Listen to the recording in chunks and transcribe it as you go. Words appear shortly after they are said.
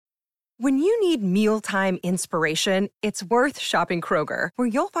When you need mealtime inspiration, it's worth shopping Kroger, where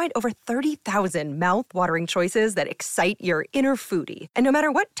you'll find over 30,000 mouth-watering choices that excite your inner foodie. And no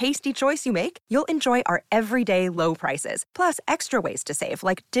matter what tasty choice you make, you'll enjoy our everyday low prices, plus extra ways to save,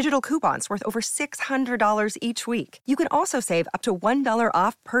 like digital coupons worth over $600 each week. You can also save up to $1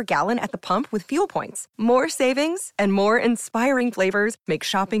 off per gallon at the pump with fuel points. More savings and more inspiring flavors make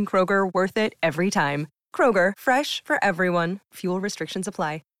shopping Kroger worth it every time. Kroger, fresh for everyone. Fuel restrictions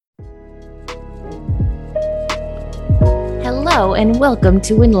apply. Hello and welcome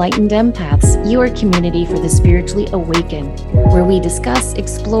to Enlightened Empaths, your community for the spiritually awakened, where we discuss,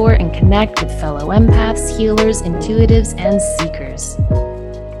 explore, and connect with fellow empaths, healers, intuitives, and seekers.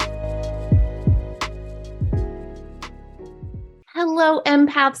 Hello,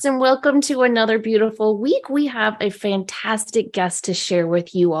 empaths, and welcome to another beautiful week. We have a fantastic guest to share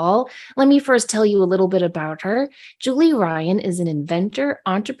with you all. Let me first tell you a little bit about her. Julie Ryan is an inventor,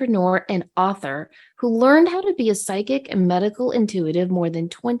 entrepreneur, and author who learned how to be a psychic and medical intuitive more than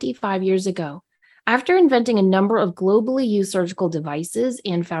 25 years ago. After inventing a number of globally used surgical devices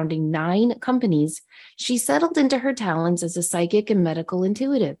and founding 9 companies, she settled into her talents as a psychic and medical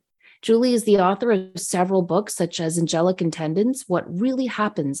intuitive. Julie is the author of several books such as Angelic Attendants, What Really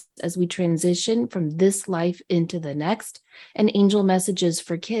Happens as We Transition from This Life into the Next, and Angel Messages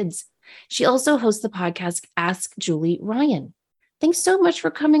for Kids. She also hosts the podcast Ask Julie Ryan. Thanks so much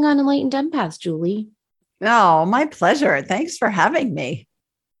for coming on Enlightened Empaths, Julie. Oh, my pleasure. Thanks for having me.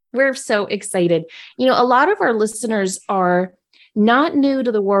 We're so excited. You know, a lot of our listeners are not new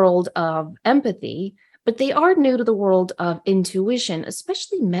to the world of empathy, but they are new to the world of intuition,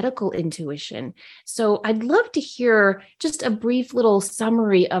 especially medical intuition. So I'd love to hear just a brief little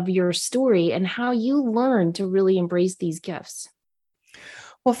summary of your story and how you learned to really embrace these gifts.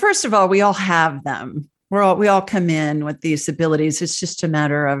 Well, first of all, we all have them. We all come in with these abilities. It's just a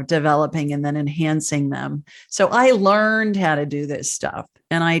matter of developing and then enhancing them. So I learned how to do this stuff,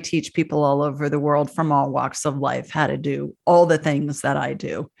 and I teach people all over the world from all walks of life how to do all the things that I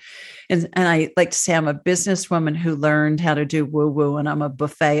do. And I like to say I'm a businesswoman who learned how to do woo-woo, and I'm a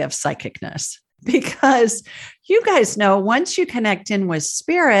buffet of psychicness. Because you guys know, once you connect in with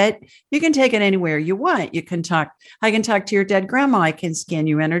spirit, you can take it anywhere you want. I can talk to your dead grandma. I can scan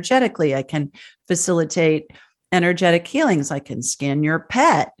you energetically. I can facilitate energetic healings. I can scan your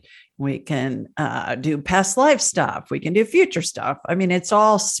pet. We can do past life stuff. We can do future stuff. I mean, it's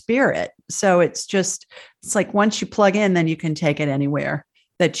all spirit. So it's like once you plug in, then you can take it anywhere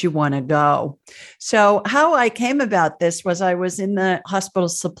that you want to go. So how I came about this was I was in the hospital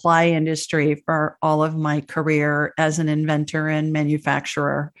supply industry for all of my career as an inventor and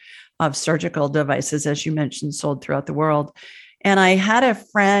manufacturer of surgical devices, as you mentioned, sold throughout the world. And I had a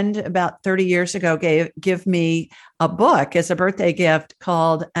friend about 30 years ago give me a book as a birthday gift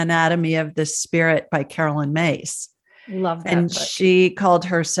called Anatomy of the Spirit by Carolyn Myss. Love that. And book. she called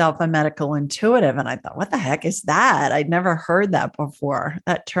herself a medical intuitive. And I thought, what the heck is that? I'd never heard that before,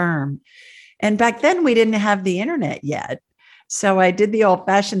 that term. And back then we didn't have the internet yet. So I did the old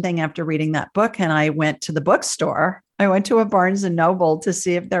fashioned thing after reading that book. And I went to the bookstore. I went to a Barnes and Noble to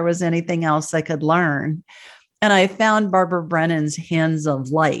see if there was anything else I could learn. And I found Barbara Brennan's Hands of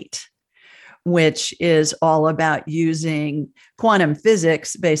Light, which is all about using quantum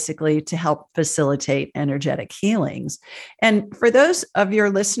physics basically to help facilitate energetic healings. And for those of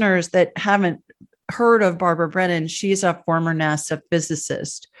your listeners that haven't heard of Barbara Brennan, she's a former NASA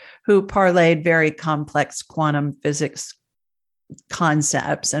physicist who parlayed very complex quantum physics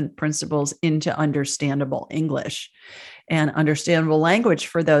concepts and principles into understandable English and understandable language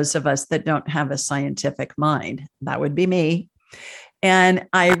for those of us that don't have a scientific mind. That would be me. And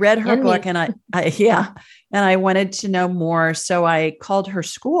I read her book and I wanted to know more. So I called her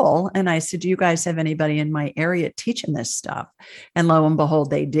school and I said, do you guys have anybody in my area teaching this stuff? And lo and behold,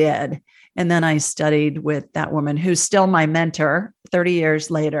 they did. And then I studied with that woman who's still my mentor 30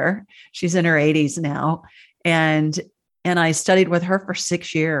 years later. She's in her 80s now. And I studied with her for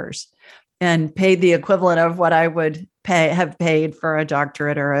 6 years and paid the equivalent of what I would have paid for a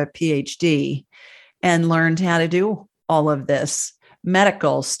doctorate or a PhD, and learned how to do all of this.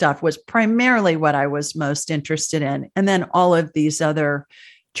 Medical stuff was primarily what I was most interested in. And then all of these other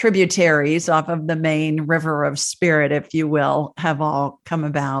tributaries off of the main river of spirit, if you will, have all come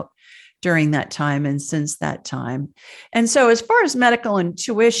about during that time and since that time. And so as far as medical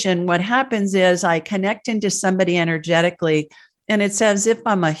intuition, what happens is I connect into somebody energetically, and it's as if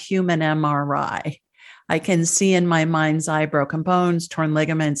I'm a human MRI. I can see in my mind's eye broken bones, torn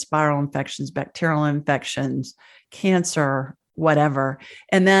ligaments, viral infections, bacterial infections, cancer, whatever.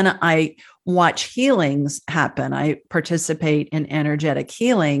 And then I watch healings happen. I participate in energetic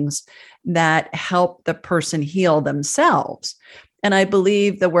healings that help the person heal themselves. And I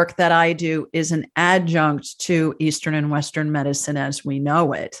believe the work that I do is an adjunct to Eastern and Western medicine as we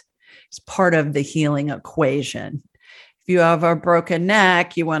know it. It's part of the healing equation. If you have a broken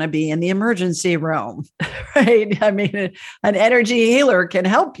neck, you want to be in the emergency room, right? I mean, an energy healer can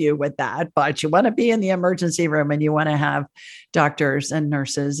help you with that, but you want to be in the emergency room and you want to have doctors and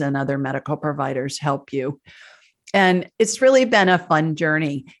nurses and other medical providers help you. And it's really been a fun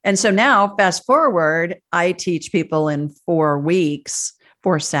journey. And so now, fast forward, I teach people in 4 weeks,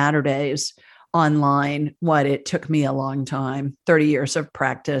 4 Saturdays online, what it took me a long time, 30 years of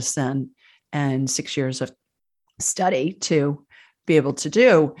practice and 6 years of study to be able to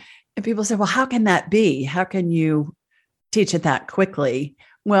do. And people say, well, how can that be? How can you teach it that quickly?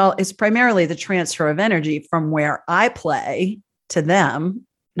 Well, it's primarily the transfer of energy from where I play to them.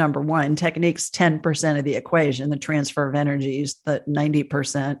 Number one, technique's 10% of the equation. The transfer of energy is the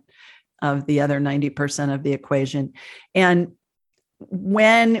 90% of the other 90% of the equation. And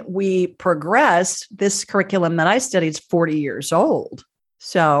when we progress, this curriculum that I studied is 40 years old.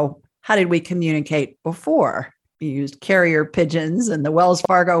 So how did we communicate before? We used carrier pigeons and the Wells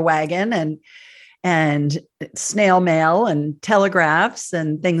Fargo wagon and snail mail and telegraphs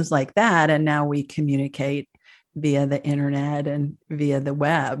and things like that. And now we communicate via the internet and via the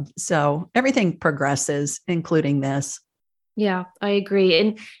web. So everything progresses, including this. Yeah, I agree.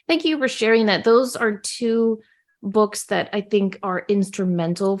 And thank you for sharing that. Those are 2 books that I think are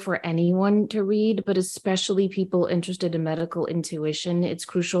instrumental for anyone to read, but especially people interested in medical intuition. It's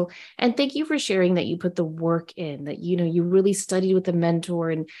crucial. And thank you for sharing that you put the work in, that, you really studied with a mentor.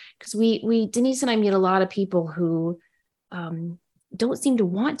 And because we Denise and I meet a lot of people who don't seem to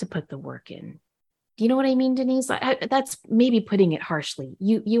want to put the work in. Do you know what I mean, Denise? That's maybe putting it harshly.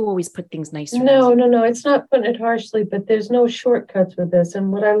 You always put things nicer. No. It's not putting it harshly, but there's no shortcuts with this.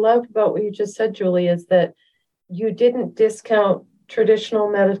 And what I love about what you just said, Julie, is that you didn't discount traditional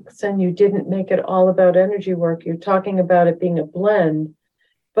medicine. You didn't make it all about energy work. You're talking about it being a blend,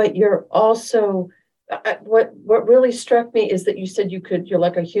 but you're also, what really struck me is that you said you're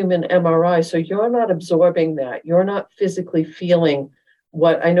like a human MRI. So you're not absorbing that. You're not physically feeling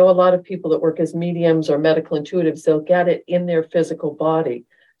what I know. A lot of people that work as mediums or medical intuitives, they'll get it in their physical body.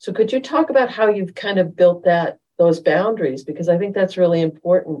 So could you talk about how you've kind of built those boundaries? Because I think that's really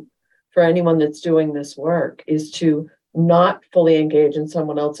important for anyone that's doing this work, is to not fully engage in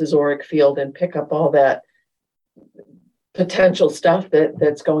someone else's auric field and pick up all that potential stuff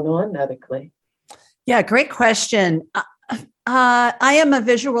that's going on medically. Yeah, great question. I am a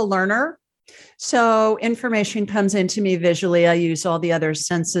visual learner. So information comes into me visually. I use all the other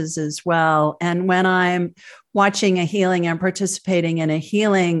senses as well. And when I'm watching a healing and participating in a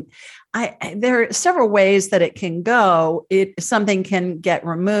healing, there are several ways that it can go. Something can get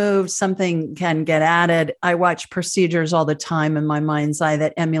removed, something can get added. I watch procedures all the time in my mind's eye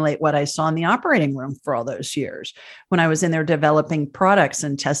that emulate what I saw in the operating room for all those years when I was in there developing products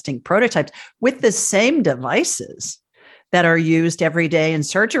and testing prototypes with the same devices that are used every day in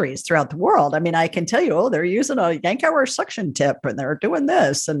surgeries throughout the world. I mean, I can tell you, they're using a Yankauer suction tip and they're doing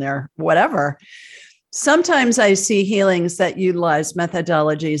this and they're whatever. Sometimes I see healings that utilize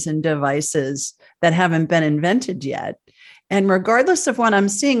methodologies and devices that haven't been invented yet. And regardless of what I'm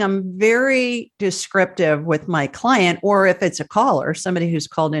seeing, I'm very descriptive with my client, or if it's a caller, somebody who's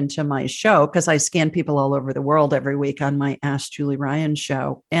called into my show, because I scan people all over the world every week on my Ask Julie Ryan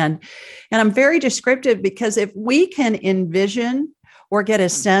show. And I'm very descriptive because if we can envision or get a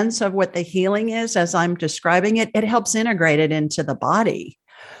sense of what the healing is as I'm describing it, it helps integrate it into the body.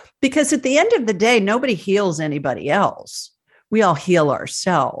 Because at the end of the day, nobody heals anybody else. We all heal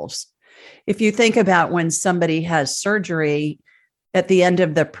ourselves. If you think about when somebody has surgery, at the end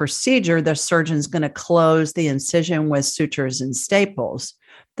of the procedure, the surgeon's going to close the incision with sutures and staples.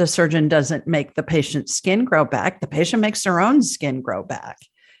 The surgeon doesn't make the patient's skin grow back. The patient makes their own skin grow back.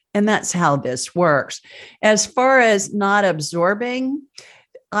 And that's how this works. As far as not absorbing,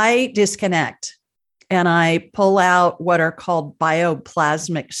 I disconnect. And I pull out what are called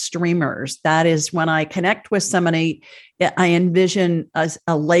bioplasmic streamers. That is when I connect with somebody, I envision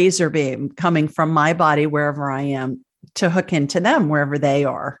a laser beam coming from my body wherever I am to hook into them wherever they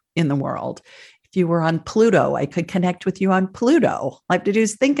are in the world. If you were on Pluto, I could connect with you on Pluto. All I have to do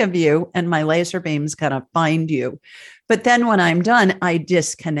is think of you and my laser beam's going to find you. But then when I'm done, I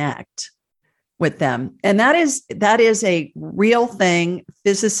disconnect with them. And that is a real thing.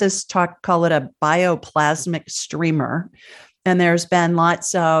 Physicists call it a bioplasmic streamer. And there's been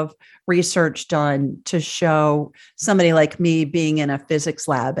lots of research done to show somebody like me being in a physics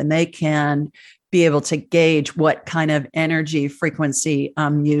lab, and they can be able to gauge what kind of energy frequency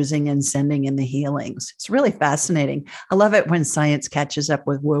I'm using and sending in the healings. It's really fascinating. I love it when science catches up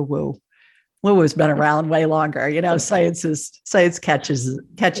with woo-woo. Woo-woo's been around way longer. Science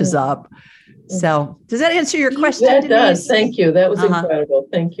catches up. So does that answer your question, That Denise? does. Thank you. That was incredible.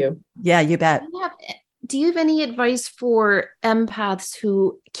 Thank you. Yeah, you bet. Do you have any advice for empaths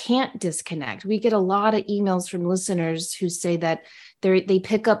who can't disconnect? We get a lot of emails from listeners who say that they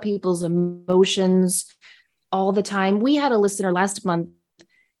pick up people's emotions all the time. We had a listener last month.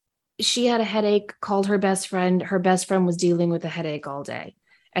 She had a headache, called her best friend. Her best friend was dealing with a headache all day.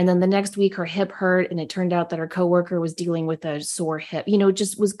 And then the next week her hip hurt, and it turned out that her coworker was dealing with a sore hip.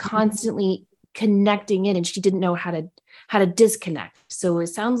 Just was constantly connecting in, and she didn't know how to disconnect. So it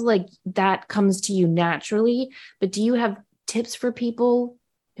sounds like that comes to you naturally, but do you have tips for people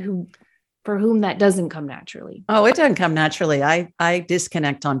for whom that doesn't come naturally? Oh, it doesn't come naturally. I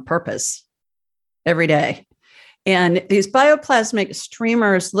disconnect on purpose every day. And these bioplasmic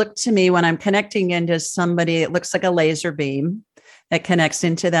streamers look to me, when I'm connecting into somebody, it looks like a laser beam that connects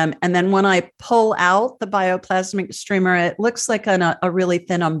into them. And then when I pull out the bioplasmic streamer, it looks like a really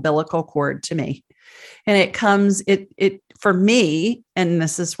thin umbilical cord to me. And it comes, for me, and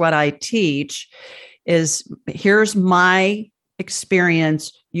this is what I teach, is here's my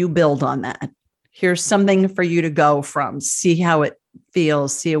experience. You build on that. Here's something for you to go from, see how it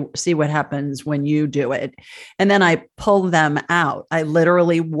feels, see what happens when you do it. And then I pull them out. I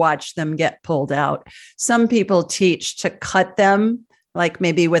literally watch them get pulled out. Some people teach to cut them, like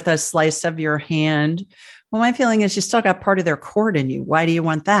maybe with a slice of your hand. Well, my feeling is you still got part of their cord in you. Why do you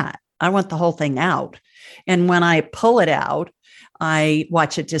want that? I want the whole thing out. And when I pull it out, I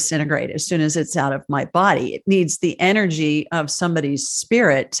watch it disintegrate as soon as it's out of my body. It needs the energy of somebody's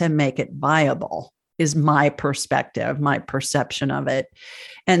spirit to make it viable, is my perspective, my perception of it.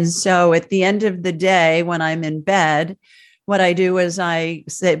 And so at the end of the day, when I'm in bed, what I do is I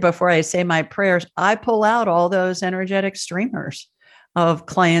say, before I say my prayers, I pull out all those energetic streamers of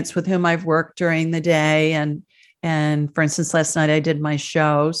clients with whom I've worked during the day. And for instance, last night I did my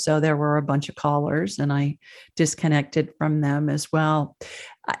show. So there were a bunch of callers and I disconnected from them as well.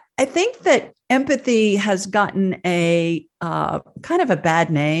 I think that empathy has gotten a kind of a bad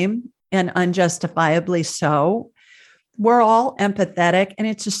name, and unjustifiably so. We're all empathetic, and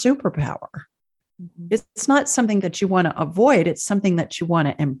it's a superpower. Mm-hmm. It's not something that you want to avoid. It's something that you want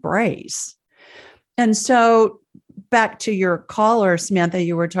to embrace. And so back to your caller, Samantha,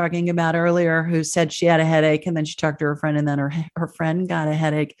 you were talking about earlier, who said she had a headache and then she talked to her friend and then her friend got a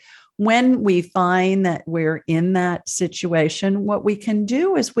headache. When we find that we're in that situation, what we can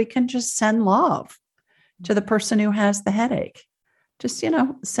do is we can just send love to the person who has the headache. Just,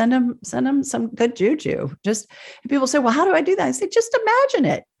 send them some good juju. Just, people say, well, how do I do that? I say, just imagine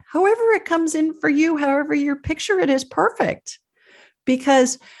it. However it comes in for you, however you picture it is perfect,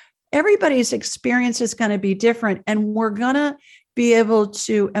 because everybody's experience is going to be different. And we're going to be able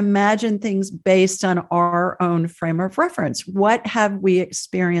to imagine things based on our own frame of reference. What have we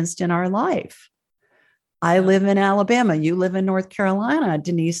experienced in our life? I live in Alabama. You live in North Carolina.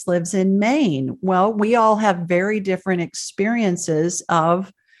 Denise lives in Maine. Well, we all have very different experiences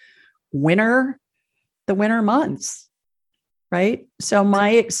of the winter months, right? So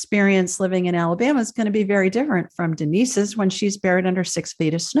my experience living in Alabama is going to be very different from Denise's when she's buried under 6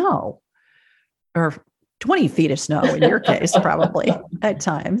 feet of snow, or 20 feet of snow in your case, probably at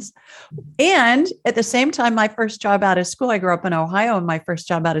times. And at the same time, my first job out of school, I grew up in Ohio, and my first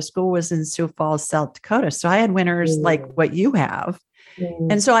job out of school was in Sioux Falls, South Dakota. So I had winters like what you have.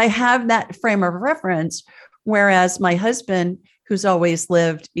 And so I have that frame of reference, whereas my husband, who's always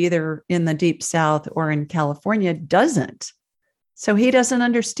lived either in the deep South or in California, doesn't. So he doesn't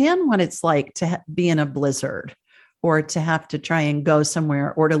understand what it's like to be in a blizzard, or to have to try and go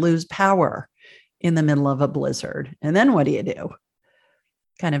somewhere, or to lose power in the middle of a blizzard. And then what do you do?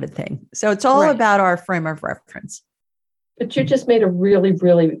 Kind of a thing. So it's all about our frame of reference. But you just made a really,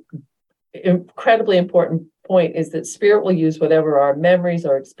 really incredibly important point, is that spirit will use whatever our memories,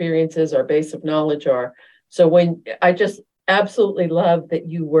 our experiences, our base of knowledge are. So when I just absolutely love that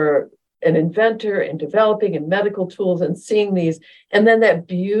you were an inventor and developing and medical tools and seeing these, and then that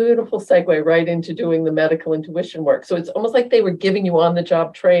beautiful segue right into doing the medical intuition work. So it's almost like they were giving you on the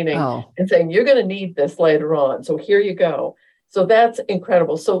job training and saying, you're going to need this later on. So here you go. So that's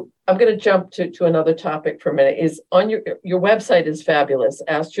incredible. So I'm going to jump to another topic for a minute. Is on your website is fabulous,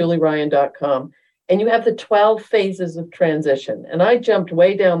 AskJulieRyan.com. And you have the 12 phases of transition. And I jumped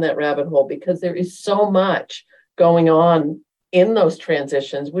way down that rabbit hole because there is so much going on in those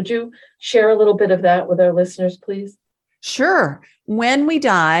transitions. Would you share a little bit of that with our listeners, please? Sure. When we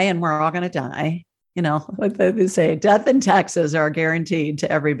die, and we're all going to die, what they say, death and taxes are guaranteed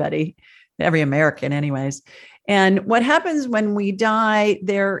to everybody, every American anyways. And what happens when we die,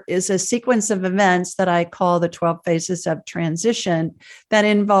 there is a sequence of events that I call the 12 phases of transition that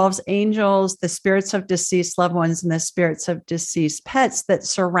involves angels, the spirits of deceased loved ones, and the spirits of deceased pets that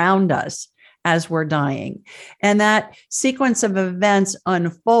surround us as we're dying. And that sequence of events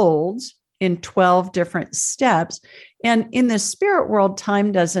unfolds in 12 different steps. And in the spirit world,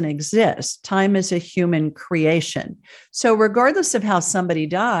 time doesn't exist. Time is a human creation. So regardless of how somebody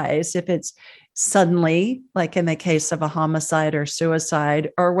dies, if it's suddenly, like in the case of a homicide or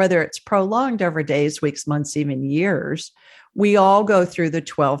suicide, or whether it's prolonged over days, weeks, months, even years, we all go through the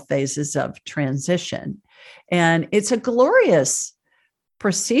 12 phases of transition. And it's a glorious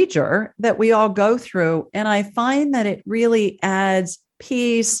procedure that we all go through. And I find that it really adds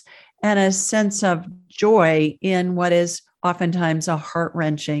peace and a sense of joy in what is oftentimes a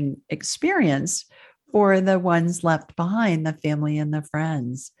heart-wrenching experience for the ones left behind, the family and the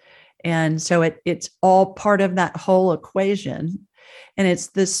friends. And so it's all part of that whole equation. And it's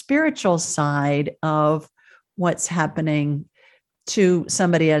the spiritual side of what's happening to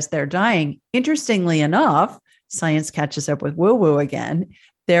somebody as they're dying. Interestingly enough, science catches up with woo-woo again.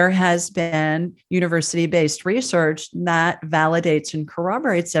 There has been university-based research that validates and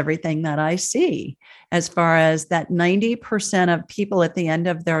corroborates everything that I see, as far as that 90% of people at the end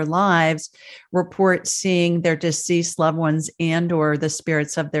of their lives report seeing their deceased loved ones and or the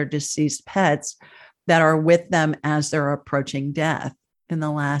spirits of their deceased pets that are with them as they're approaching death in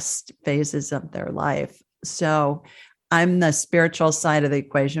the last phases of their life. So I'm the spiritual side of the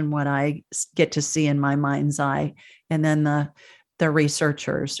equation, what I get to see in my mind's eye. And then the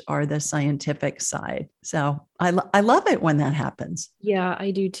researchers are the scientific side. So I love it when that happens. Yeah, I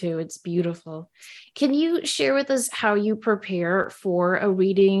do too. It's beautiful. Can you share with us how you prepare for a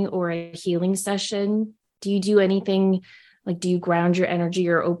reading or a healing session? Do you do anything like, do you ground your energy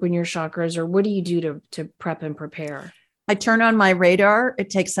or open your chakras, or what do you do to prep and prepare? I turn on my radar.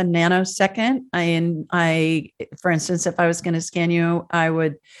 It takes a nanosecond. I, for instance, if I was going to scan you,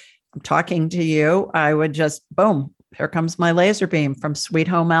 I'm talking to you, I would just, boom, here comes my laser beam from Sweet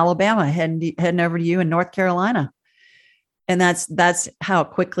Home, Alabama, heading over to you in North Carolina. And that's how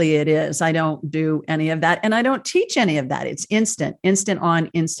quickly it is. I don't do any of that. And I don't teach any of that. It's instant on,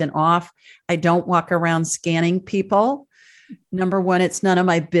 instant off. I don't walk around scanning people. Number one, it's none of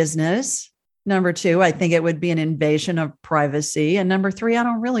my business. Number two, I think it would be an invasion of privacy. And number three, I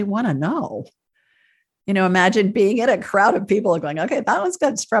don't really want to know. Imagine being in a crowd of people going, okay, that one's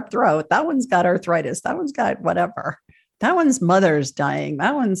got strep throat. That one's got arthritis. That one's got whatever. That one's mother's dying.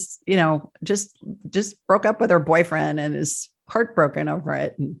 That one's, just broke up with her boyfriend and is heartbroken over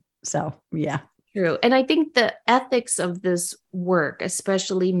it. And so, yeah. True. And I think the ethics of this work,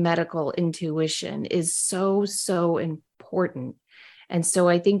 especially medical intuition, is so, so important. And so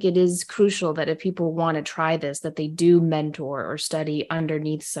I think it is crucial that if people want to try this, that they do mentor or study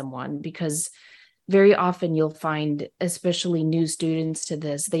underneath someone, because very often you'll find, especially new students to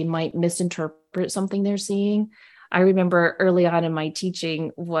this, they might misinterpret something they're seeing. I remember early on in my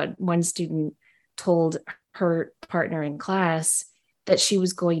teaching, what one student told her partner in class that she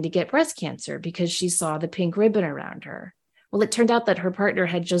was going to get breast cancer because she saw the pink ribbon around her. Well, it turned out that her partner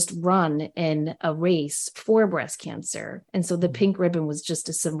had just run in a race for breast cancer. And so the pink ribbon was just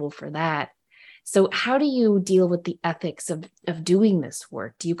a symbol for that. So how do you deal with the ethics of doing this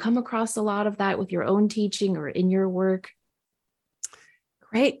work? Do you come across a lot of that with your own teaching or in your work?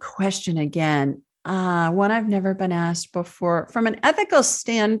 Great question again. One I've never been asked before. From an ethical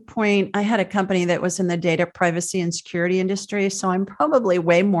standpoint, I had a company that was in the data privacy and security industry. So I'm probably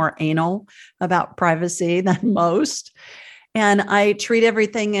way more anal about privacy than most. And I treat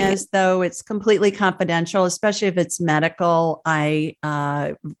everything as though it's completely confidential, especially if it's medical. I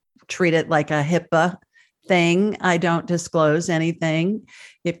treat it like a HIPAA thing. I don't disclose anything.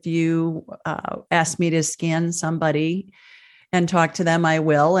 If you ask me to scan somebody and talk to them, I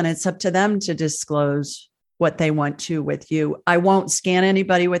will. And it's up to them to disclose what they want to with you. I won't scan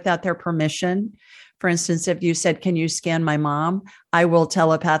anybody without their permission. For instance, if you said, can you scan my mom? I will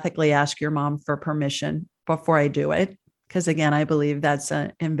telepathically ask your mom for permission before I do it. Because again, I believe that's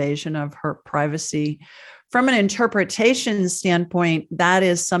an invasion of her privacy. From an interpretation standpoint, that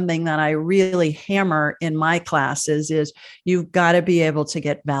is something that I really hammer in my classes is you've got to be able to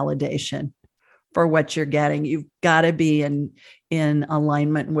get validation for what you're getting. You've got to be in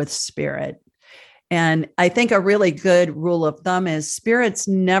alignment with spirit. And I think a really good rule of thumb is spirit's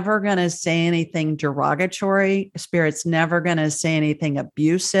never going to say anything derogatory. Spirit's never going to say anything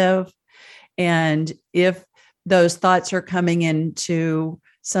abusive. And if those thoughts are coming into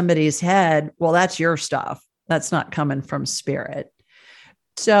somebody's head, well, that's your stuff. That's not coming from spirit.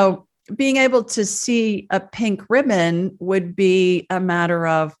 So being able to see a pink ribbon would be a matter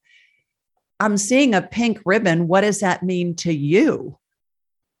of, I'm seeing a pink ribbon. What does that mean to you?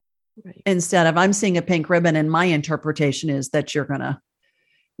 Right. Instead of, I'm seeing a pink ribbon and my interpretation is that you're going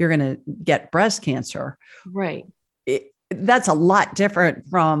to get breast cancer. Right. That's a lot different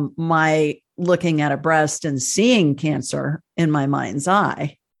from my looking at a breast and seeing cancer in my mind's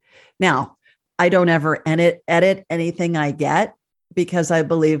eye. Now, I don't ever edit anything I get, because I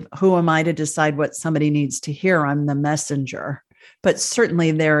believe, who am I to decide what somebody needs to hear? I'm the messenger. But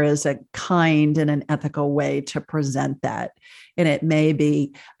certainly there is a kind and an ethical way to present that. And it may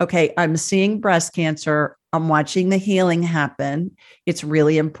be, okay, I'm seeing breast cancer. I'm watching the healing happen. It's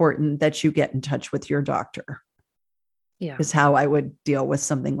really important that you get in touch with your doctor. Yeah. Is how I would deal with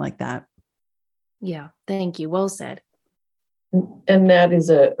something like that. Yeah. Thank you. Well said. And that is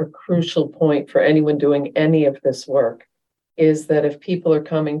a crucial point for anyone doing any of this work, is that if people are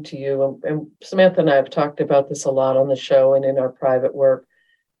coming to you, and Samantha and I have talked about this a lot on the show and in our private work,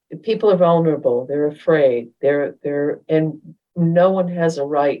 people are vulnerable, they're afraid, and no one has a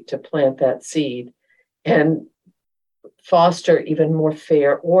right to plant that seed and foster even more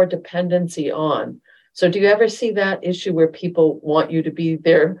fear or dependency on. So do you ever see that issue where people want you to be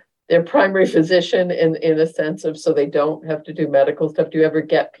their primary physician in a sense of, so they don't have to do medical stuff? Do you ever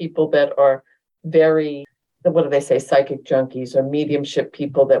get people that are very, what do they say, psychic junkies or mediumship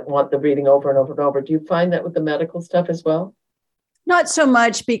people that want the reading over and over and over? Do you find that with the medical stuff as well? Not so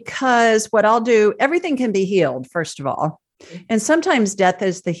much, because what I'll do, everything can be healed, first of all. And sometimes death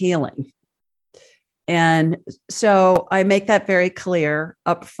is the healing. And so I make that very clear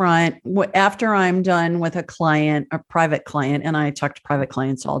up front. After I'm done with a client, a private client, and I talk to private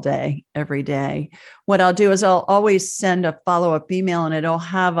clients all day, every day, what I'll do is I'll always send a follow-up email, and it'll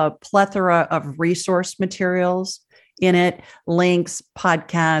have a plethora of resource materials in it, links,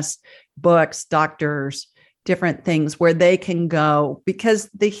 podcasts, books, doctors, different things where they can go, because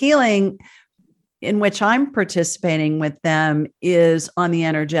the healing in which I'm participating with them is on the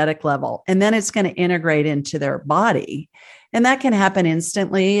energetic level. And then it's going to integrate into their body. And that can happen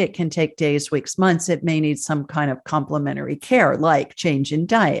instantly. It can take days, weeks, months. It may need some kind of complementary care, like change in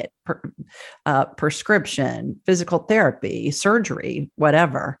diet, prescription, physical therapy, surgery,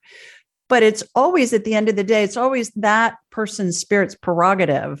 whatever. But it's always, at the end of the day, it's always that person's spirit's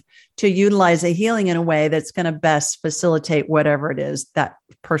prerogative to utilize a healing in a way that's going to best facilitate whatever it is that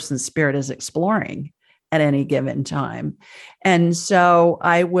person's spirit is exploring at any given time. And so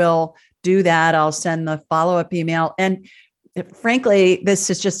I will do that. I'll send the follow-up email. And frankly, this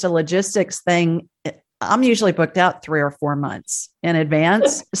is just a logistics thing. I'm usually booked out 3 or 4 months in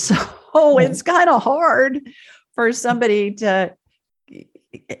advance. So it's kind of hard for somebody to,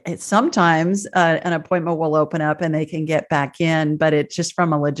 sometimes an appointment will open up and they can get back in, but it's just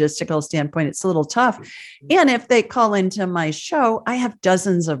from a logistical standpoint, it's a little tough. And if they call into my show, I have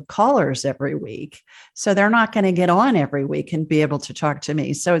dozens of callers every week. So they're not going to get on every week and be able to talk to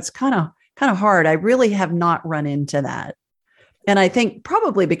me. So it's kind of hard. I really have not run into that. And I think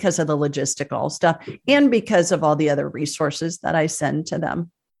probably because of the logistical stuff and because of all the other resources that I send to them.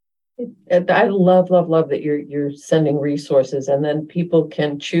 And I love that you're sending resources, and then people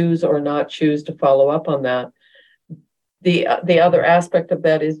can choose or not choose to follow up on that. The other aspect of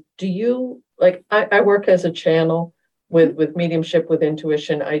that is, do you, like, I work as a channel with mediumship, with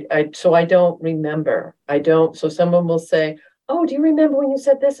intuition. So I don't remember. So someone will say, "Oh, do you remember when you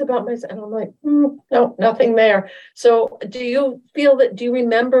said this about myself?" And I'm like, no, nothing there. So do you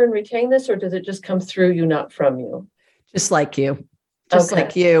remember and retain this, or does it just come through you, not from you? Just like you. Just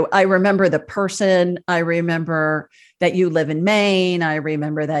like you. I remember the person. I remember that you live in Maine. I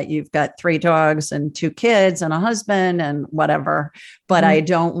remember that you've got 3 dogs and 2 kids and a husband and whatever, but I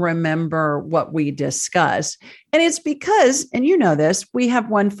don't remember what we discussed. And it's because, and you know this, we have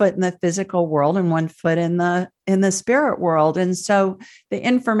one foot in the physical world and one foot in the spirit world. And so the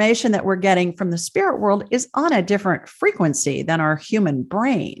information that we're getting from the spirit world is on a different frequency than our human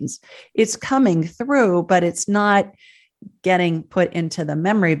brains. It's coming through, but it's not getting put into the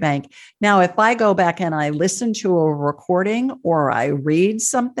memory bank. Now, if I go back and I listen to a recording or I read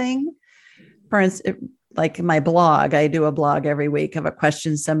something, for instance, like my blog, I do a blog every week of a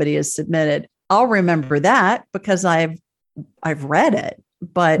question somebody has submitted. I'll remember that because I've read it,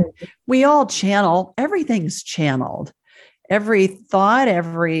 but we all channel, everything's channeled. every thought,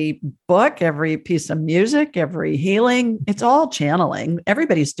 every book, every piece of music, every healing, it's all channeling.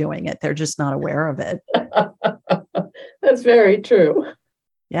 Everybody's doing it. They're just not aware of it. That's very true.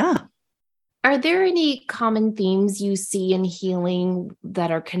 Yeah. Are there any common themes you see in healing that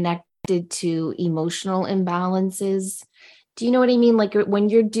are connected to emotional imbalances? Do you know what I mean? Like when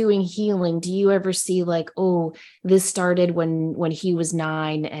you're doing healing, do you ever see like, oh, this started when he was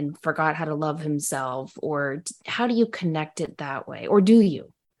 9 and forgot how to love himself? Or how do you connect it that way? Or do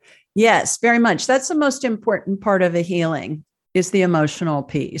you? Yes, very much. That's the most important part of a healing is the emotional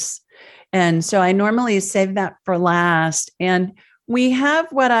piece. And so I normally save that for last. And we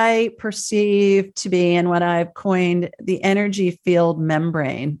have what I perceive to be and what I've coined the energy field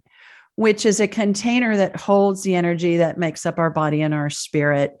membrane, which is a container that holds the energy that makes up our body and our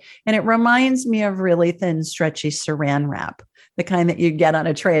spirit. And it reminds me of really thin, stretchy saran wrap, the kind that you get on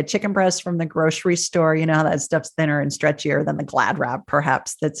a tray of chicken breasts from the grocery store. You know how that stuff's thinner and stretchier than the Glad wrap,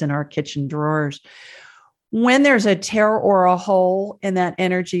 perhaps, that's in our kitchen drawers. When there's a tear or a hole in that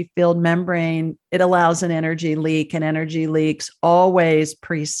energy field membrane, it allows an energy leak, and energy leaks always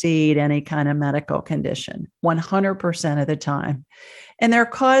precede any kind of medical condition, 100% of the time. And they're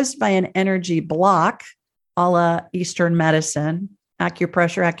caused by an energy block, a la Eastern medicine,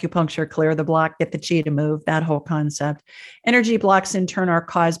 acupressure, acupuncture, clear the block, get the chi to move, that whole concept. Energy blocks in turn are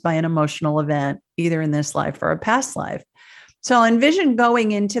caused by an emotional event, either in this life or a past life. So I'll envision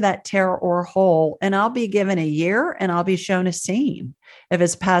going into that tear or hole, and I'll be given a year and I'll be shown a scene. If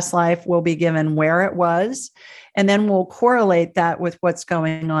it's past life, we'll be given where it was, and then we'll correlate that with what's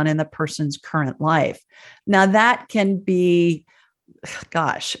going on in the person's current life. Now, that can be,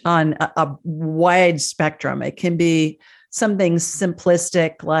 on a wide spectrum. It can be something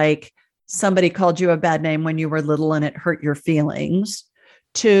simplistic, like somebody called you a bad name when you were little and it hurt your feelings,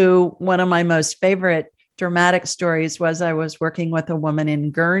 to one of my most favorite dramatic stories was I was working with a woman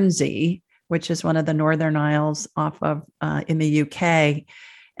in Guernsey, which is one of the Northern Isles off of in the UK.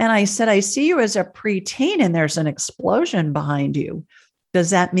 And I said, I see you as a preteen and there's an explosion behind you.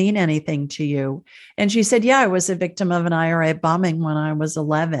 Does that mean anything to you? And she said, yeah, I was a victim of an IRA bombing when I was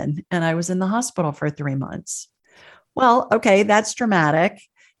 11 and I was in the hospital for 3 months. Well, okay, that's dramatic.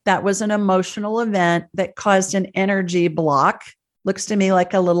 That was an emotional event that caused an energy block. Looks to me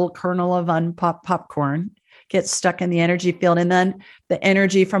like a little kernel of unpopped popcorn gets stuck in the energy field. And then the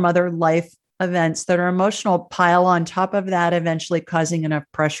energy from other life events that are emotional pile on top of that, eventually causing enough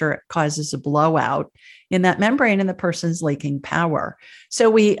pressure, it causes a blowout in that membrane and the person's leaking power. So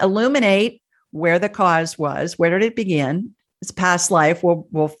we illuminate where the cause was. Where did it begin? It's past life.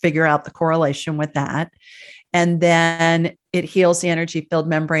 We'll figure out the correlation with that. And then it heals the energy field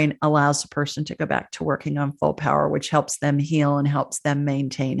membrane, allows the person to go back to working on full power, which helps them heal and helps them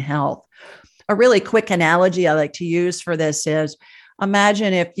maintain health. A really quick analogy I like to use for this is,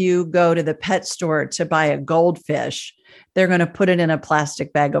 imagine if you go to the pet store to buy a goldfish, they're going to put it in a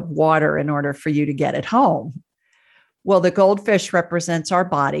plastic bag of water in order for you to get it home. Well, the goldfish represents our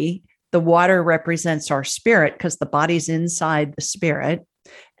body. The water represents our spirit because the body's inside the spirit.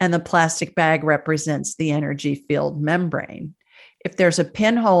 And the plastic bag represents the energy field membrane. If there's a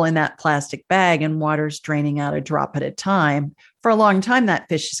pinhole in that plastic bag and water's draining out a drop at a time, for a long time, that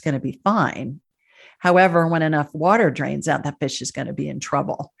fish is going to be fine. However, when enough water drains out, that fish is going to be in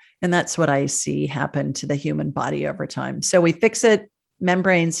trouble. And that's what I see happen to the human body over time. So we fix it,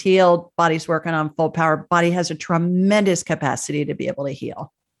 membranes healed, body's working on full power. Body has a tremendous capacity to be able to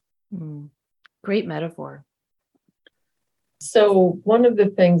heal. Great metaphor. So one of the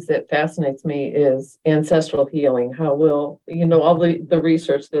things that fascinates me is ancestral healing. How will, all the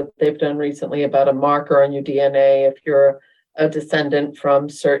research that they've done recently about a marker on your DNA if you're a descendant from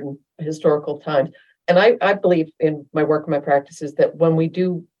certain historical times. And I believe in my work, my practices, that when we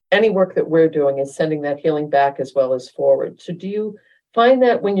do any work that we're doing is sending that healing back as well as forward. So do you find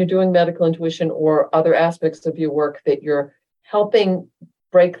that when you're doing medical intuition or other aspects of your work that you're helping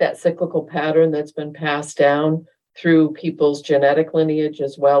break that cyclical pattern that's been passed down through people's genetic lineage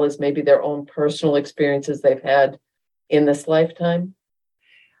as well as maybe their own personal experiences they've had in this lifetime?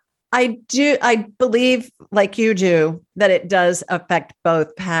 I believe, like you do, that it does affect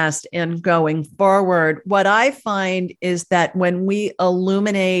both past and going forward. What I find is that when we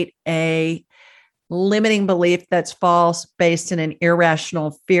illuminate a limiting belief that's false based in an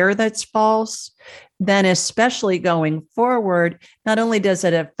irrational fear that's false, then especially going forward, not only does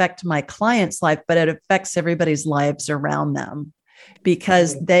it affect my client's life, but it affects everybody's lives around them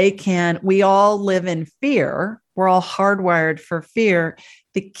because we all live in fear. We're all hardwired for fear.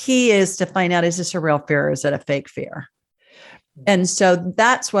 The key is to find out, is this a real fear or is it a fake fear? And so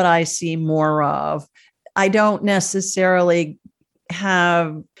that's what I see more of. I don't necessarily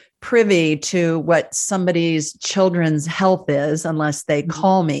have privy to what somebody's children's health is unless they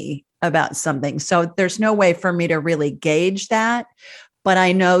call me about something. So there's no way for me to really gauge that, but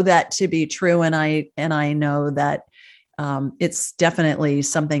I know that to be true. And I know that it's definitely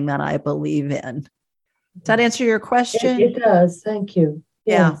something that I believe in. Does that answer your question? It does. Thank you.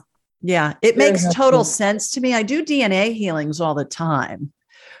 Yeah. Yeah. It Very makes helpful. total sense to me. I do DNA healings all the time,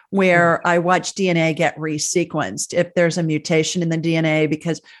 where I watch DNA get resequenced if there's a mutation in the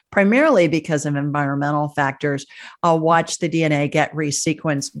DNA, primarily because of environmental factors. I'll watch the DNA get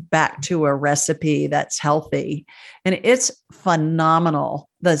resequenced back to a recipe that's healthy. And it's phenomenal,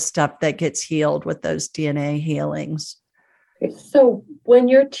 the stuff that gets healed with those DNA healings. So when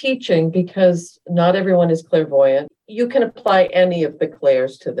you're teaching, because not everyone is clairvoyant, you can apply any of the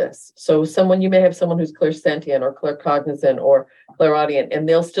clairs to this. So you may have someone who's clairsentient or claircognizant or clairaudient, and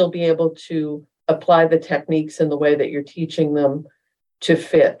they'll still be able to apply the techniques in the way that you're teaching them to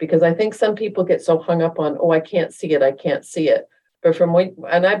fit. Because I think some people get so hung up on, I can't see it, I can't see it. But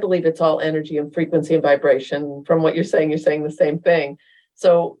and I believe it's all energy and frequency and vibration. From what you're saying the same thing.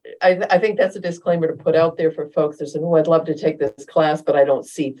 So I think that's a disclaimer to put out there for folks that say, I'd love to take this class, but I don't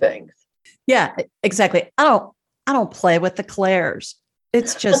see things. Yeah, exactly. I don't play with the clairs.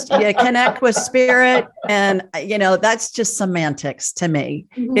 It's just you connect with spirit, and that's just semantics to me.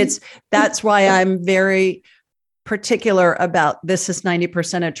 Mm-hmm. That's why I'm very particular about this is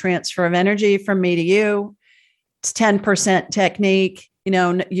 90% a transfer of energy from me to you. It's 10% technique.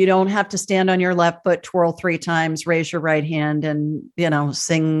 You don't have to stand on your left foot, twirl 3 times, raise your right hand, and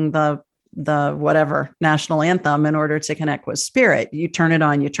sing the whatever national anthem in order to connect with spirit. You turn it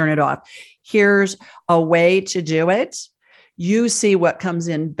on, you turn it off. Here's a way to do it. You see what comes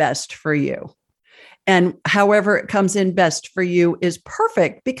in best for you. And however it comes in best for you is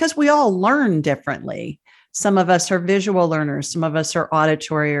perfect, because we all learn differently. Some of us are visual learners. Some of us are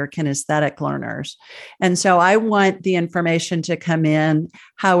auditory or kinesthetic learners. And so I want the information to come in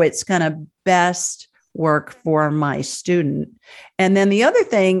how it's going to best work for my student. And then the other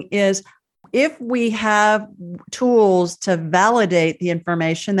thing is, if we have tools to validate the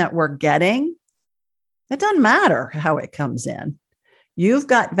information that we're getting, it doesn't matter how it comes in. You've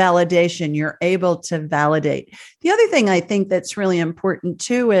got validation. You're able to validate. The other thing I think that's really important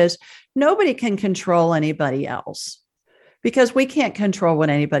too is nobody can control anybody else, because we can't control what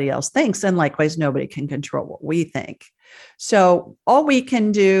anybody else thinks. And likewise, nobody can control what we think. So all we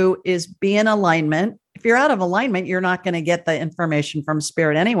can do is be in alignment. If you're out of alignment, you're not going to get the information from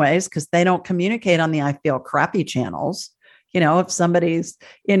spirit anyways, because they don't communicate on the I feel crappy channels. If somebody's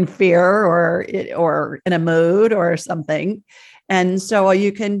in fear or in a mood or something. And so all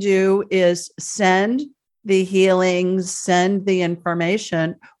you can do is send the healings, send the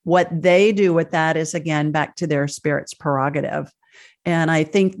information. What they do with that is, again, back to their spirit's prerogative. And I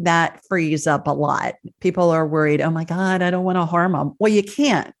think that frees up a lot. People are worried, oh my God, I don't want to harm them. Well, you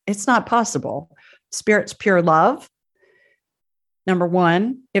can't. It's not possible. Spirit's pure love. Number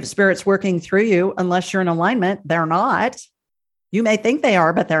one, if spirit's working through you, unless you're in alignment, they're not. You may think they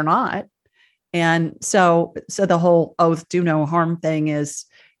are, but they're not. And so the whole oath, do no harm thing is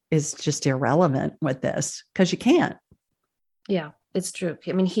just irrelevant with this, because you can't. Yeah, it's true.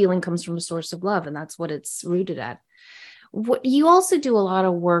 I mean, healing comes from a source of love, and that's what it's rooted at. You also do a lot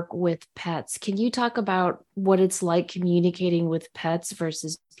of work with pets. Can you talk about what it's like communicating with pets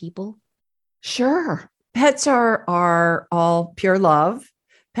versus people? Sure. Pets are all pure love.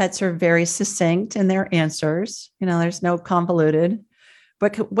 Pets are very succinct in their answers. There's no convoluted.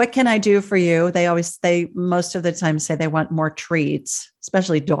 What can I do for you? They most of the time say they want more treats,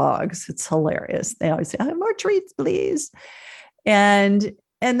 especially dogs. It's hilarious. They always say, I have more treats, please. And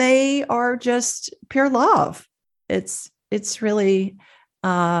they are just pure love. It's really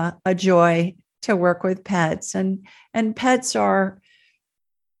a joy to work with pets, and pets are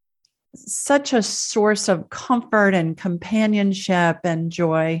such a source of comfort and companionship and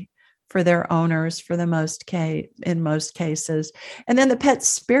joy for their owners in most cases. And then the pet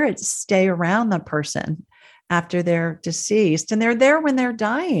spirits stay around the person after they're deceased, and they're there when they're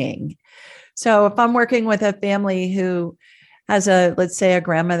dying. So if I'm working with a family who has let's say a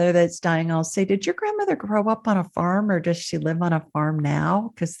grandmother that's dying, I'll say, did your grandmother grow up on a farm, or does she live on a farm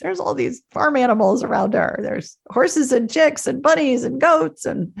now? Because there's all these farm animals around her. There's horses and chicks and bunnies and goats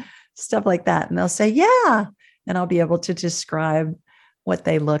and stuff like that. And they'll say, yeah. And I'll be able to describe what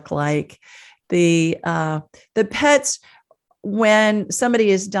they look like. The pets, when somebody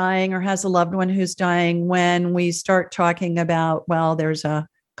is dying or has a loved one who's dying, when we start talking about, well, there's a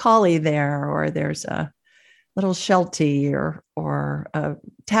collie there, or there's a little Sheltie or a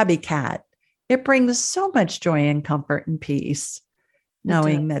tabby cat, it brings so much joy and comfort and peace,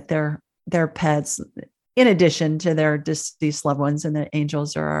 knowing that their pets, in addition to their deceased loved ones, and the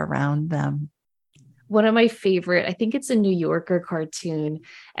angels are around them. One of my favorite, I think it's a New Yorker cartoon,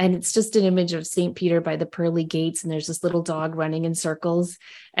 and it's just an image of St. Peter by the pearly gates, and there's this little dog running in circles,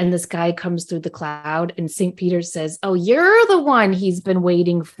 and this guy comes through the cloud, and St. Peter says, "Oh, you're the one he's been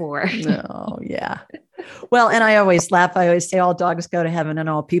waiting for." Oh, yeah. Well, and I always laugh. I always say all dogs go to heaven and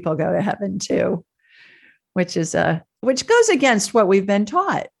all people go to heaven too, which goes against what we've been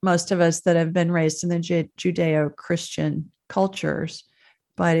taught, most of us that have been raised in the Judeo-Christian cultures.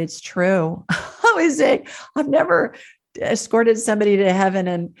 But it's true. I always say, I've never escorted somebody to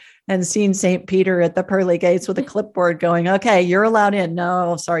heaven and seen St. Peter at the pearly gates with a clipboard going, "Okay, you're allowed in."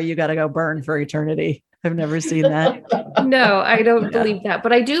 "No, sorry, you got to go burn for eternity." I've never seen that. No, I don't believe that.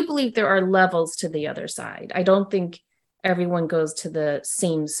 But I do believe there are levels to the other side. I don't think everyone goes to the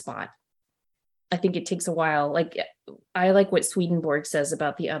same spot. I think it takes a while. Like, I like what Swedenborg says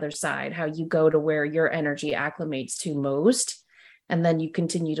about the other side, how you go to where your energy acclimates to most, and then you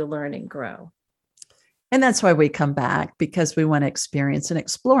continue to learn and grow. And that's why we come back, because we want to experience and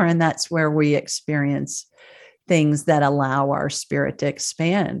explore. And that's where we experience things that allow our spirit to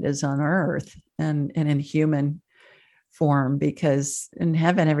expand, is on earth and in human form, because in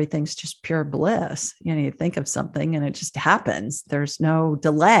heaven, everything's just pure bliss. You think of something and it just happens. There's no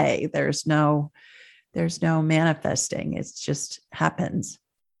delay. There's no manifesting. It just happens.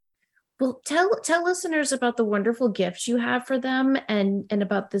 Well, tell listeners about the wonderful gifts you have for them and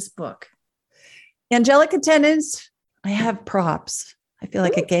about this book. Angelic attendants, I have props. I feel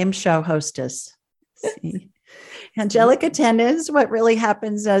like a game show hostess. See? Angelic attendants, what really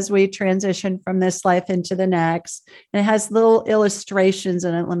happens as we transition from this life into the next. And it has little illustrations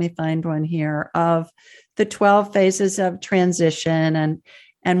in it. Let me find one here of the 12 phases of transition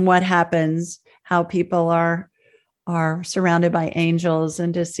and what happens, how people are surrounded by angels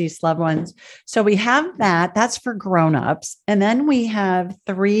and deceased loved ones. So we have that's for grownups. And then we have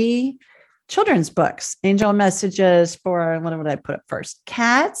 3 children's books, angel messages for, what would I put up first?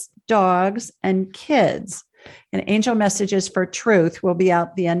 Cats, dogs, and kids. And angel messages for truth will be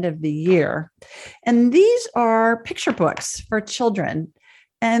out the end of the year. And these are picture books for children.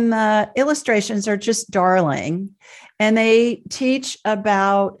 And the illustrations are just darling. And they teach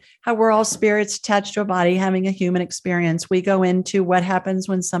about how we're all spirits attached to a body having a human experience. We go into what happens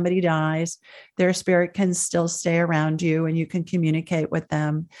when somebody dies. Their spirit can still stay around you and you can communicate with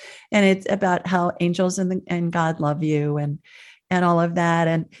them. And it's about how angels and God love you and all of that.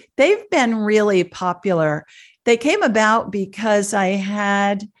 And they've been really popular. They came about because I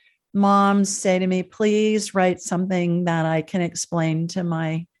had moms say to me, "Please write something that I can explain to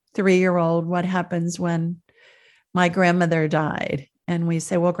my 3-year-old what happens when my grandmother died." And we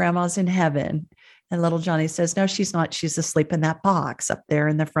say, "Well, grandma's in heaven." And little Johnny says, "No, she's not. She's asleep in that box up there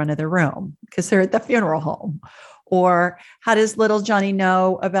in the front of the room," because they're at the funeral home. Or how does little Johnny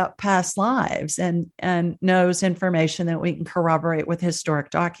know about past lives and knows information that we can corroborate with historic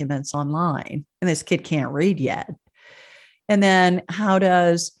documents online? And this kid can't read yet. And then how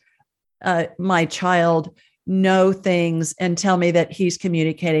does my child know things and tell me that he's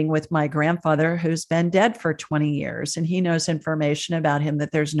communicating with my grandfather who's been dead for 20 years and he knows information about him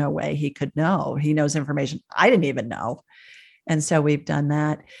that there's no way he could know. He knows information I didn't even know. And so we've done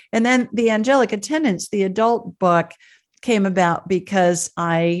that. And then the Angelic Attendants, the adult book, came about because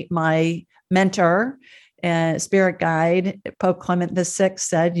my mentor and spirit guide, Pope Clement VI,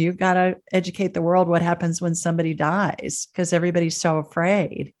 said, "You got to educate the world what happens when somebody dies, because everybody's so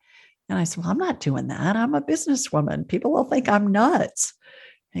afraid." And I said, "Well, I'm not doing that. I'm a businesswoman. People will think I'm nuts."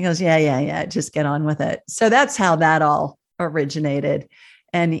 And he goes, yeah, just get on with it. So that's how that all originated.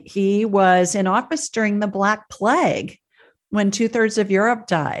 And he was in office during the Black Plague, when 2/3 of Europe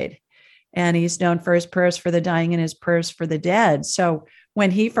died. And he's known for his prayers for the dying and his prayers for the dead. So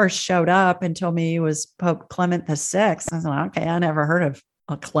when he first showed up and told me he was Pope Clement VI, I said, "Okay, I never heard of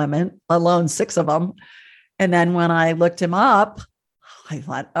a Clement, let alone 6 of them." And then when I looked him up, I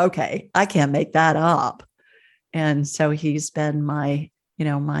thought, okay, I can't make that up. And so he's been my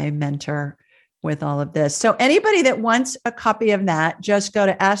mentor with all of this. So anybody that wants a copy of that, just go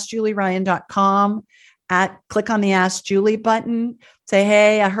to AskJulieRyan.com. Click on the Ask Julie button, say,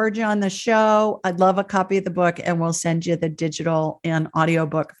 "Hey, I heard you on the show. I'd love a copy of the book," and we'll send you the digital and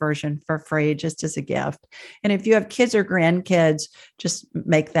audiobook version for free, just as a gift. And if you have kids or grandkids, just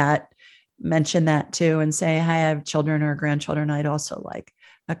mention that too and say, "Hi, I have children or grandchildren. I'd also like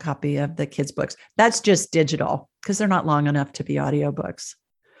a copy of the kids' books." That's just digital because they're not long enough to be audiobooks.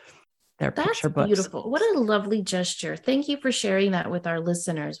 their That's picture books. beautiful. What a lovely gesture. Thank you for sharing that with our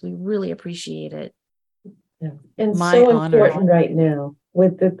listeners. We really appreciate it. Yeah. And My so honor. important right now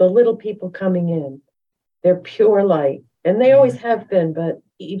with the little people coming in. They're pure light. And they always have been, but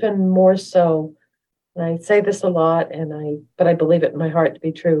even more so. And I say this a lot, but I believe it in my heart to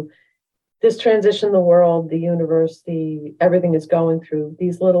be true. This transition, the world, the universe, everything is going through.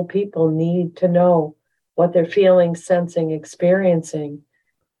 These little people need to know what they're feeling, sensing, experiencing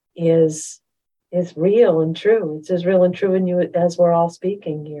is real and true. It's as real and true in you as we're all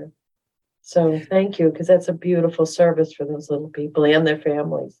speaking here. So thank you, because that's a beautiful service for those little people and their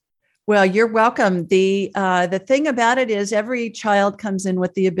families. Well, you're welcome. The thing about it is every child comes in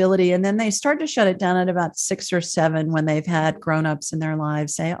with the ability, and then they start to shut it down at about 6 or 7 when they've had grownups in their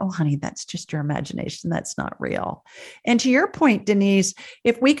lives say, "Oh, honey, that's just your imagination. That's not real." And to your point, Denise,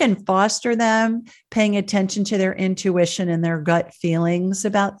 if we can foster them paying attention to their intuition and their gut feelings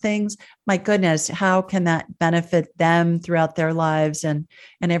about things, my goodness, how can that benefit them throughout their lives and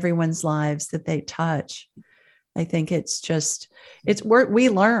everyone's lives that they touch? I think we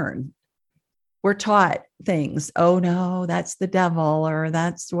learn. We're taught things. Oh, no, that's the devil or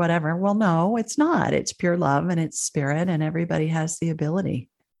that's whatever. Well, no, it's not. It's pure love and it's spirit, and everybody has the ability.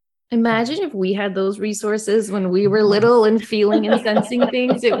 Imagine if we had those resources when we were little and feeling and sensing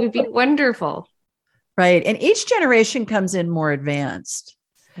things. It would be wonderful. Right. And each generation comes in more advanced.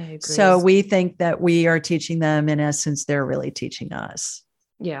 I agree. So we think that we are teaching them. In essence, they're really teaching us.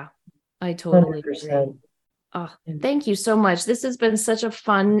 Yeah, I totally 100%. agree. Oh, thank you so much. This has been such a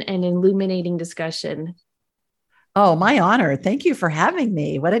fun and illuminating discussion. Oh, my honor. Thank you for having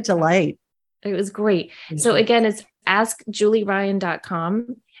me. What a delight. It was great. So again, it's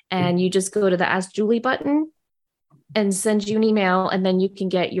askjulieryan.com, and you just go to the Ask Julie button and send you an email, and then you can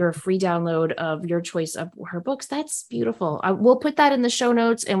get your free download of your choice of her books. That's beautiful. We'll put that in the show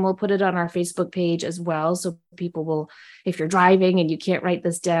notes, and we'll put it on our Facebook page as well. So people will, if you're driving and you can't write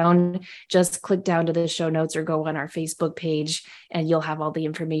this down, just click down to the show notes or go on our Facebook page and you'll have all the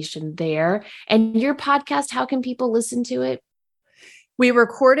information there. And your podcast, how can people listen to it? We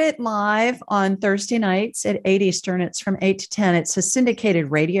record it live on Thursday nights at 8 Eastern. It's from 8 to 10. It's a syndicated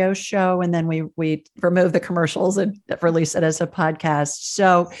radio show. And then we remove the commercials and release it as a podcast.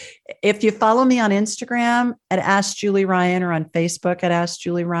 So if you follow me on Instagram at Ask Julie Ryan or on Facebook at Ask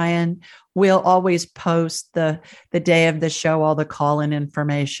Julie Ryan, we'll always post the day of the show, all the call-in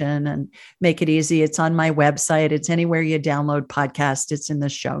information, and make it easy. It's on my website. It's anywhere you download podcasts. It's in the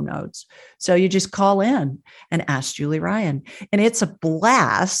show notes. So you just call in and ask Julie Ryan. And it's a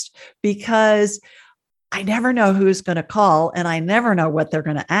blast because I never know who's going to call, and I never know what they're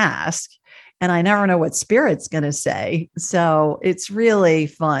going to ask. And I never know what Spirit's going to say. So it's really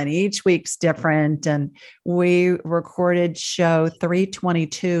fun. Each week's different. And we recorded show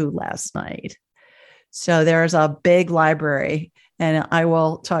 322 last night. So there's a big library. And I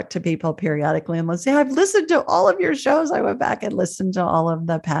will talk to people periodically and let's say, I've listened to all of your shows. I went back and listened to all of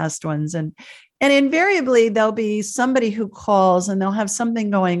the past ones. And invariably, there'll be somebody who calls and they'll have something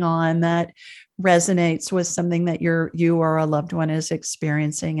going on that resonates with something that you or a loved one is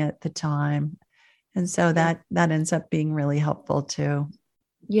experiencing at the time. And so that ends up being really helpful too.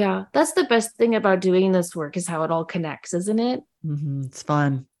 Yeah, that's the best thing about doing this work is how it all connects, isn't it? Mm-hmm. It's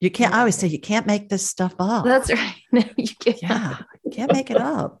fun. I always say you can't make this stuff up. That's right. No, you can't. Yeah, you can't make it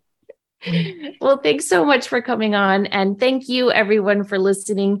up. Well, thanks so much for coming on. And thank you everyone for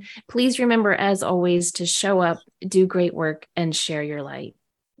listening. Please remember, as always, to show up, do great work, and share your light.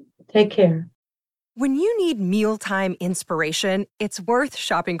 Take care. When you need mealtime inspiration, it's worth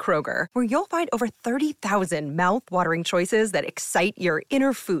shopping Kroger, where you'll find over 30,000 mouth-watering choices that excite your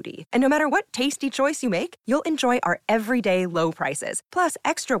inner foodie. And no matter what tasty choice you make, you'll enjoy our everyday low prices, plus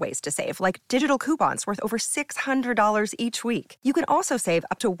extra ways to save, like digital coupons worth over $600 each week. You can also save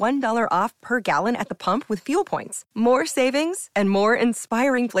up to $1 off per gallon at the pump with fuel points. More savings and more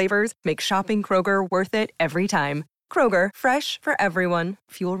inspiring flavors make shopping Kroger worth it every time. Kroger, fresh for everyone.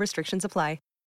 Fuel restrictions apply.